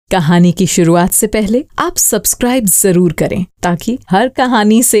कहानी की शुरुआत से पहले आप सब्सक्राइब जरूर करें ताकि हर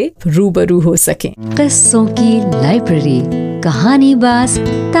कहानी से रूबरू हो सकें। किस्सों की लाइब्रेरी कहानीबाज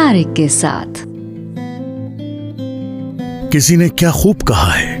तारिक के साथ। किसी ने क्या खूब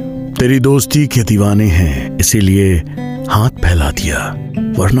कहा है, तेरी दोस्ती के दीवाने हैं इसीलिए हाथ फैला दिया,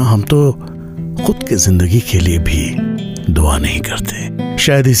 वरना हम तो खुद की जिंदगी के लिए भी दुआ नहीं करते।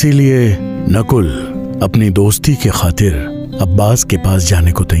 शायद इसीलिए नकुल अपनी दोस्ती के खातिर अब्बास के पास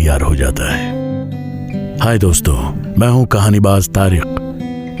जाने को तैयार हो जाता है। हाय दोस्तों, मैं हूं कहानीबाज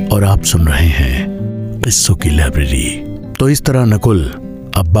तारिक और आप सुन रहे हैं किस्सों की लाइब्रेरी। तो इस तरह नकुल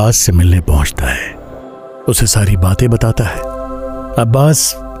अब्बास से मिलने पहुंचता है, उसे सारी बातें बताता है।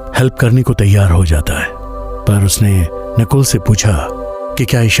 अब्बास हेल्प करने को तैयार हो जाता है, पर उसने नकुल से पूछा कि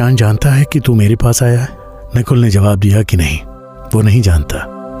क्या ईशान जानता है कि तू मेरे पास आया है। नकुल ने जवाब दिया कि नहीं, वो नहीं जानता।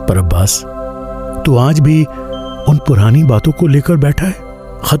 पर अब्बास, तू आज भी उन पुरानी बातों को लेकर बैठा है,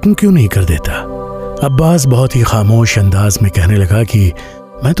 खत्म क्यों नहीं कर देता। अब्बास बहुत ही खामोश अंदाज में कहने लगा कि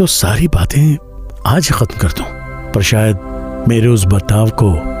मैं तो सारी बातें आज खत्म कर दूं, पर शायद मेरे उस बर्ताव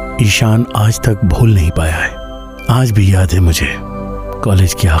को ईशान आज तक भूल नहीं पाया है। आज भी याद है मुझे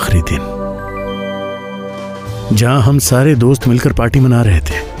कॉलेज के आखिरी दिन, जहां हम सारे दोस्त मिलकर पार्टी मना रहे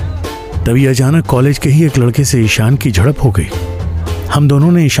थे। तभी अचानक कॉलेज के ही एक लड़के से ईशान की झड़प हो गई। हम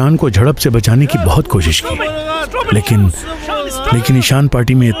दोनों ने ईशान को झड़प से बचाने की बहुत कोशिश की, लेकिन ईशान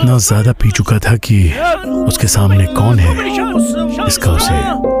पार्टी में इतना ज्यादा पी चुका था कि उसके सामने कौन है इसका उसे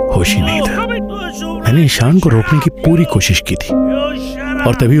होश ही नहीं था। मैंने ईशान को रोकने की पूरी कोशिश की थी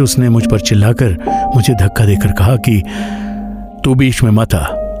और तभी उसने मुझ पर चिल्लाकर मुझे धक्का देकर कहा कि तू बीच में मत आ।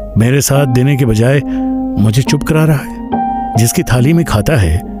 मेरे साथ देने के बजाय मुझे चुप करा रहा है। जिसकी थाली में खाता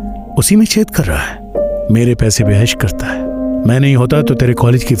है उसी में छेद कर रहा है। मेरे पैसे बेहश करता है। मैं नहीं होता तो तेरे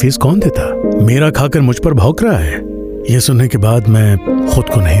कॉलेज की फीस कौन देता। मेरा खाकर मुझ पर भौंक रहा है। यह सुनने के बाद मैं खुद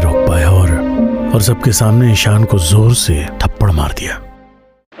को नहीं रोक पाया और सबके सामने ईशान को जोर से थप्पड़ मार दिया।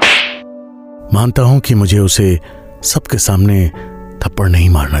 मानता हूं कि मुझे उसे सबके सामने थप्पड़ नहीं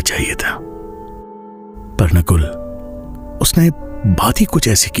मारना चाहिए था, पर नकुल, उसने बात ही कुछ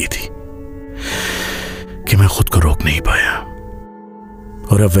ऐसी की थी कि मैं खुद को रोक नहीं पाया।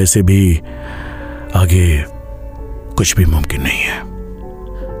 और अब वैसे भी आगे कुछ भी मुमकिन नहीं है।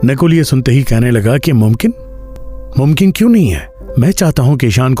 नकुल ये सुनते ही कहने लगा कि मुमकिन क्यों नहीं है। मैं चाहता हूं कि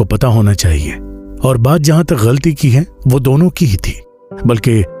ईशान को पता होना चाहिए, और बात जहां तक गलती की है वो दोनों की ही थी,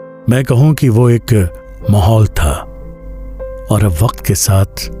 बल्कि मैं कहूं कि वो एक माहौल था। और अब वक्त के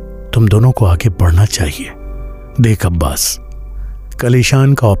साथ तुम दोनों को आगे बढ़ना चाहिए। देख अब्बास, कल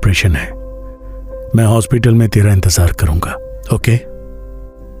ईशान का ऑपरेशन है। मैं हॉस्पिटल में तेरा इंतजार करूंगा, ओके?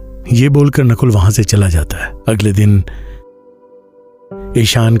 ये बोलकर नकुल वहां से चला जाता है। अगले दिन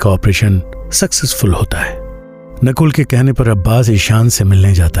ईशान का ऑपरेशन सक्सेसफुल होता है। नकुल के कहने पर अब्बास ईशान से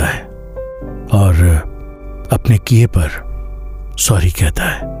मिलने जाता है और अपने किए पर सॉरी कहता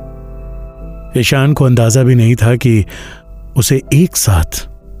है। ईशान को अंदाजा भी नहीं था कि उसे एक साथ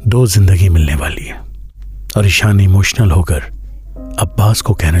दो जिंदगी मिलने वाली है। और ईशान इमोशनल होकर अब्बास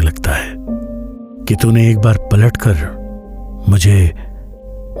को कहने लगता है कि तूने एक बार पलटकर मुझे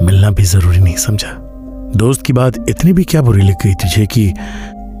मिलना भी जरूरी नहीं समझा। दोस्त की बात इतनी भी क्या बुरी लग गई तुझे कि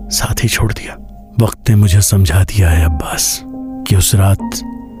साथ ही छोड़ दिया। वक्त ने मुझे समझा दिया है अब्बास कि उस रात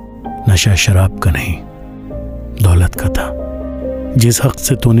नशा शराब का नहीं, दौलत का था। जिस हक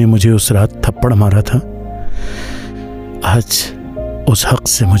से तूने मुझे उस रात थप्पड़ मारा था, आज उस हक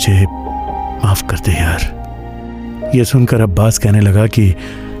से मुझे माफ कर दे यार। यह सुनकर अब्बास कहने लगा कि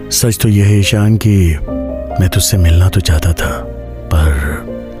सच तो यह है ईशान कि मैं तुझसे मिलना तो चाहता था, पर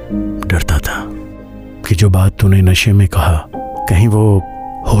डरता था कि जो बात तूने नशे में कहा कहीं वो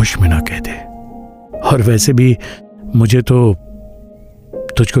होश में ना कह दे। और वैसे भी मुझे तो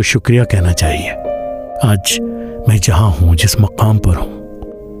तुझको शुक्रिया कहना चाहिए। आज मैं जहां हूं, जिस मकाम पर हूं,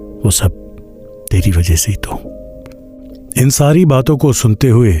 वो सब तेरी वजह से ही तो हूं। इन सारी बातों को सुनते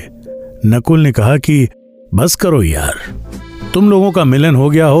हुए नकुल ने कहा कि बस करो यार, तुम लोगों का मिलन हो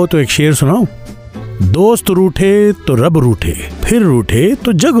गया हो तो एक शेर सुनाओ। दोस्त रूठे तो रब रूठे, फिर रूठे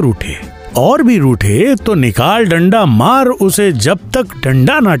तो जग रूठे, और भी रूठे तो निकाल डंडा, मार उसे जब तक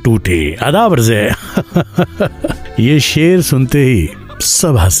डंडा ना टूटे। अदाब से ये शेर सुनते ही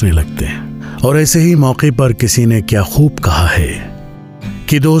सब हंसने लगते हैं। और ऐसे ही मौके पर किसी ने क्या खूब कहा है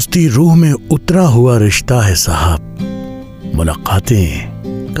कि दोस्ती रूह में उतरा हुआ रिश्ता है साहब।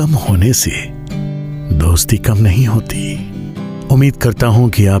 मुलाकातें कम होने से दोस्ती कम नहीं होती। उम्मीद करता हूं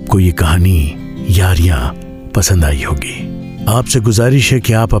कि आपको ये कहानी यारियां पसंद आई होगी। आपसे गुजारिश है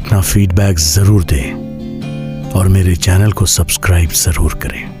कि आप अपना फीडबैक जरूर दें और मेरे चैनल को सब्सक्राइब जरूर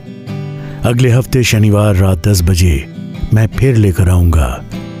करें। अगले हफ्ते शनिवार रात 10 बजे मैं फिर लेकर आऊंगा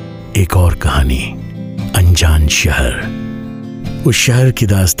एक और कहानी, अनजान शहर। उस शहर की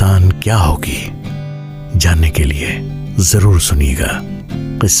दास्तान क्या होगी, जानने के लिए जरूर सुनिएगा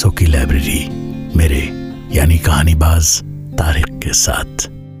किस्सों की लाइब्रेरी मेरे यानी कहानीबाज तारिक के साथ।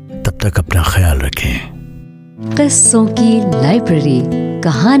 तब तक अपना ख्याल रखें। किस्सों की लाइब्रेरी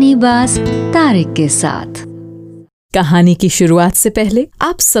कहानीबाज तारिक के साथ। कहानी की शुरुआत से पहले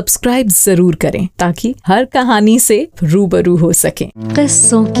आप सब्सक्राइब जरूर करें ताकि हर कहानी से रूबरू हो सकें।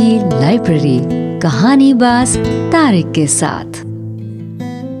 किस्सों की लाइब्रेरी कहानीबाज तारिक के साथ।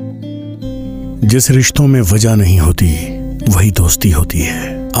 जिस रिश्तों में वजह नहीं होती वही दोस्ती होती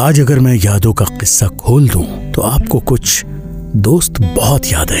है। आज अगर मैं यादों का किस्सा खोल दूं तो आपको कुछ दोस्त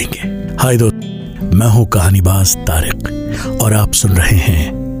बहुत याद आएंगे। हाय दोस्त, मैं हूं कहानीबाज तारिक और आप सुन रहे हैं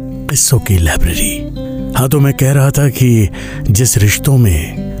किस्सों की लाइब्रेरी। हाँ, तो मैं कह रहा था कि जिस रिश्तों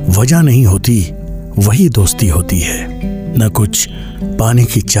में वजह नहीं होती वही दोस्ती होती है। न कुछ पाने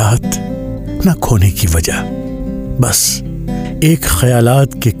की चाहत, न खोने की वजह, बस एक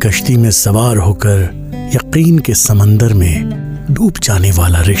ख्यालात की कश्ती में सवार होकर यकीन के समंदर में डूब जाने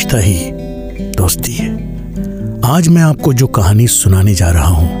वाला रिश्ता ही दोस्ती है। आज मैं आपको जो कहानी सुनाने जा रहा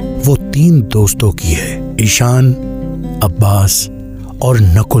हूं वो 3 दोस्तों की है, ईशान, अब्बास और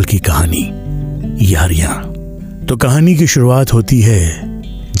नकुल की कहानी, यारियां। तो कहानी की शुरुआत होती है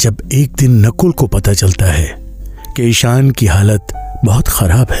जब एक दिन नकुल को पता चलता है कि ईशान की हालत बहुत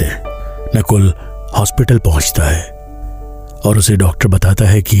खराब है। नकुल हॉस्पिटल पहुंचता है और उसे डॉक्टर बताता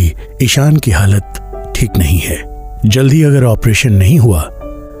है कि ईशान की हालत ठीक नहीं है, जल्दी अगर ऑपरेशन नहीं हुआ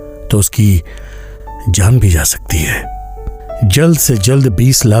तो उसकी जान भी जा सकती है। जल्द से जल्द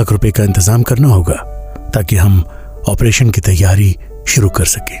 20 लाख रुपए का इंतजाम करना होगा ताकि हम ऑपरेशन की तैयारी शुरू कर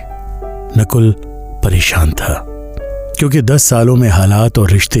सकें। नकुल परेशान था क्योंकि 10 सालों में हालात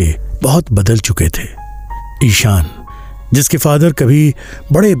और रिश्ते बहुत बदल चुके थे। ईशान, जिसके फादर कभी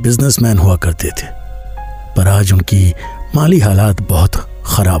बड़े बिजनेसमैन हुआ करते थे, पर आज उनकी माली हालात बहुत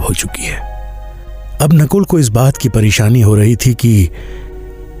खराब हो चुकी है। अब नकुल को इस बात की परेशानी हो रही थी कि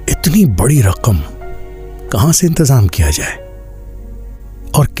इतनी बड़ी रकम कहां से इंतजाम किया जाए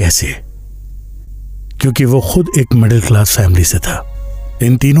और कैसे, क्योंकि वो खुद एक मिडिल क्लास फैमिली से था।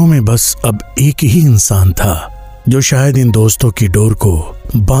 इन तीनों में बस अब एक ही इंसान था जो शायद इन दोस्तों की डोर को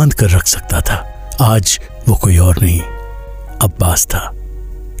बांध कर रख सकता था। आज वो कोई और नहीं, अब्बास था,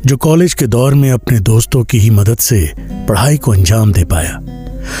 जो कॉलेज के दौर में अपने दोस्तों की ही मदद से पढ़ाई को अंजाम दे पाया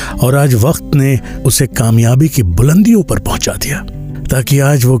और आज वक्त ने उसे कामयाबी की बुलंदियों पर पहुंचा दिया ताकि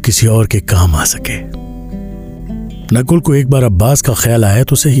आज वो किसी और के काम आ सके। नकुल को एक बार अब्बास का ख्याल आया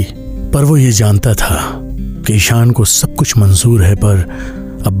तो सही, पर वो ये जानता था कि ईशान को सब कुछ मंजूर है पर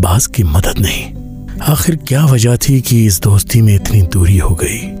अब्बास की मदद नहीं। आखिर क्या वजह थी कि इस दोस्ती में इतनी दूरी हो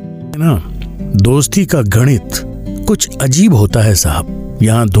गई ना। दोस्ती का गणित कुछ अजीब होता है साहब।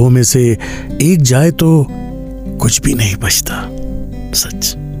 यहाँ 2 में से 1 जाए तो कुछ भी नहीं बचता,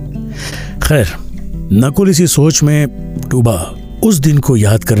 सच। खैर, नकुल इसी सोच में डूबा उस दिन को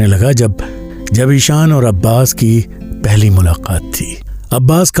याद करने लगा जब ईशान और अब्बास की पहली मुलाकात थी।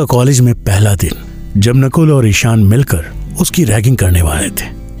 अब्बास का कॉलेज में पहला दिन, जब नकुल और ईशान मिलकर उसकी रैगिंग करने वाले थे,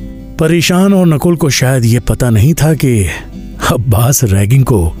 पर ईशान और नकुल को शायद ये पता नहीं था कि अब्बास रैगिंग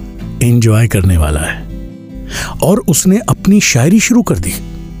को एंजॉय करने वाला है और उसने अपनी शायरी शुरू कर दी।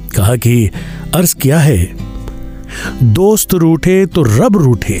 कहा कि अर्ज किया है, दोस्त रूठे तो रब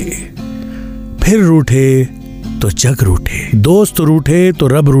रूठे, फिर रूठे तो जग रूठे। दोस्त रूठे तो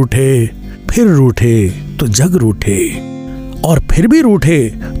रब रूठे, फिर रूठे तो जग रूठे, और फिर भी रूठे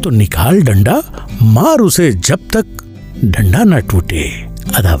तो निकाल डंडा, मार उसे जब तक डंडा न टूटे।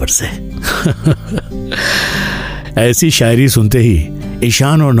 अदावर से ऐसी शायरी सुनते ही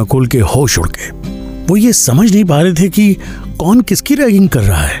ईशान और नकुल के होश उड़ गए। वो ये समझ नहीं पा रहे थे कि कौन किसकी रैगिंग कर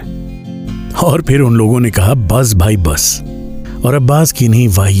रहा है। और फिर उन लोगों ने कहा, बस भाई बस। और अब्बास की नहीं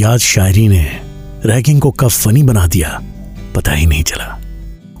वाहियात शायरी ने रैगिंग को कब फनी बना दिया पता ही नहीं चला।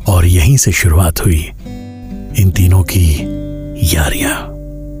 और यहीं से शुरुआत हुई इन तीनों की यारियां।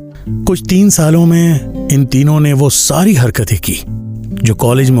 कुछ 3 सालों में इन तीनों ने वो सारी हरकतें की जो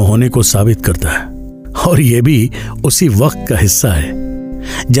कॉलेज में होने को साबित करता है, और ये भी उसी वक्त का हिस्सा है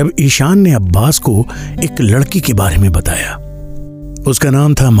जब ईशान ने अब्बास को एक लड़की के बारे में बताया। उसका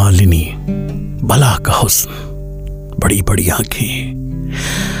नाम था मालिनी। भला का हुस्न, बड़ी बड़ी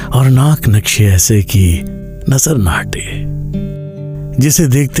आंखें और नाक नक्शे ऐसे कि नजर ना हटे, जिसे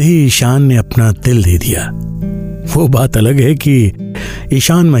देखते ही ईशान ने अपना दिल दे दिया। वो बात अलग है कि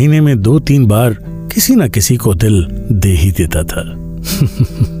ईशान महीने में 2-3 बार किसी ना किसी को दिल दे ही देता था।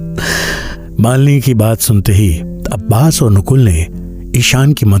 मालिनी की बात सुनते ही अब्बास और नकुल ने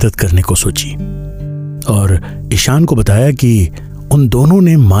ईशान की मदद करने को सोची और ईशान को बताया कि उन दोनों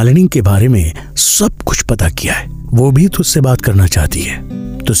ने मालिनी के बारे में सब कुछ पता किया है। वो भी तुझसे बात करना चाहती है,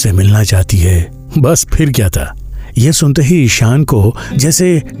 तुझसे मिलना चाहती है। बस फिर क्या था। यह सुनते ही ईशान को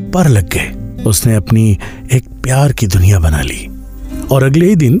जैसे पर लग गए। उसने अपनी एक प्यार की दुनिया बना ली और अगले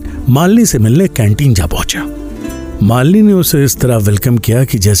ही दिन मालिनी से मिलने कैंटीन जा पहुंचा। मालिनी ने उसे इस तरह वेलकम किया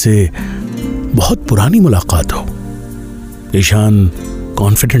कि जैसे बहुत पुरानी मुलाकात हो। ईशान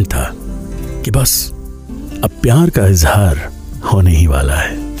कॉन्फिडेंट था कि बस अब प्यार का इजहार होने ही वाला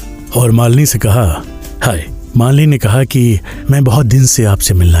है और मालिनी से कहा, हाय। मालिनी ने कहा कि मैं बहुत दिन से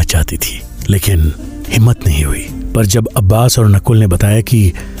आपसे मिलना चाहती थी लेकिन हिम्मत नहीं हुई। पर जब अब्बास और नकुल ने बताया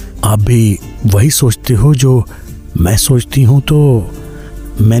कि आप भी वही सोचते हो जो मैं सोचती हूँ, तो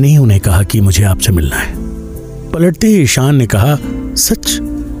मैंने ही उन्हें कहा कि मुझे आपसे मिलना है। पलटते ही ईशान ने कहा, सच?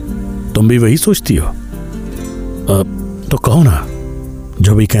 तुम भी वही सोचती हो? तो कहो ना,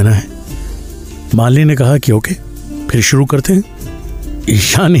 जो भी कहना है। मालिनी ने कहा कि ओके, फिर शुरू करते हैं।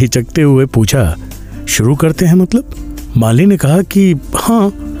 ईशान हिचकते हुए पूछा, शुरू करते हैं मतलब? मालिनी ने कहा कि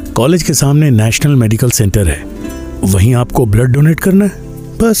हाँ, कॉलेज के सामने नेशनल मेडिकल सेंटर है, वहीं आपको ब्लड डोनेट करना है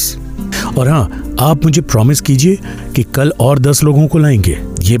बस। और हाँ, आप मुझे प्रॉमिस कीजिए कि कल और 10 लोगों को लाएंगे।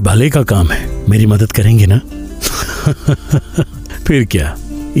 ये भले का काम है, मेरी मदद करेंगे ना? फिर क्या,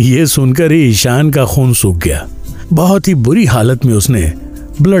 ये सुनकर ही ईशान का खून सूख गया। बहुत ही बुरी हालत में उसने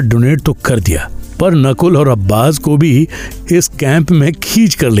ब्लड डोनेट तो कर दिया, पर नकुल और अब्बास को भी इस कैंप में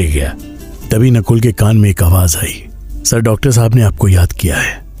खींच कर ले गया। तभी नकुल के कान में एक आवाज आई, सर, डॉक्टर साहब ने आपको याद किया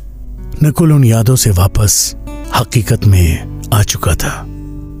है। नकुल उन यादों से वापस हकीकत में आ चुका था,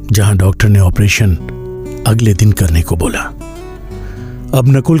 जहां डॉक्टर ने ऑपरेशन अगले दिन करने को बोला। अब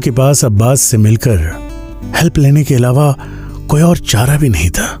नकुल के पास अब्बास से मिलकर हेल्प लेने के अलावा कोई और चारा भी नहीं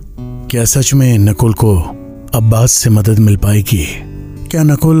था। क्या सच में नकुल को अब्बास से मदद मिल पाएगी? क्या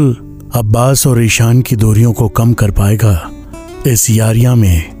नकुल अब्बास और ईशान की दूरियों को कम कर पाएगा? इस यारियां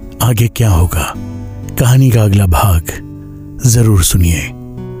में आगे क्या होगा? कहानी का अगला भाग जरूर सुनिए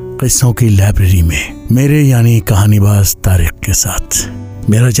किस्सों की लाइब्रेरी में, मेरे यानी कहानीबाज तारिक के साथ।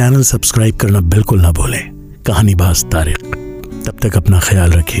 मेरा चैनल सब्सक्राइब करना बिल्कुल ना भूलें। कहानीबाज तारिक। तब तक अपना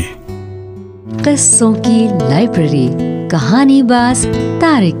ख्याल रखें। किस्सों की लाइब्रेरी, कहानीबाज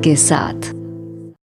तारिक के साथ।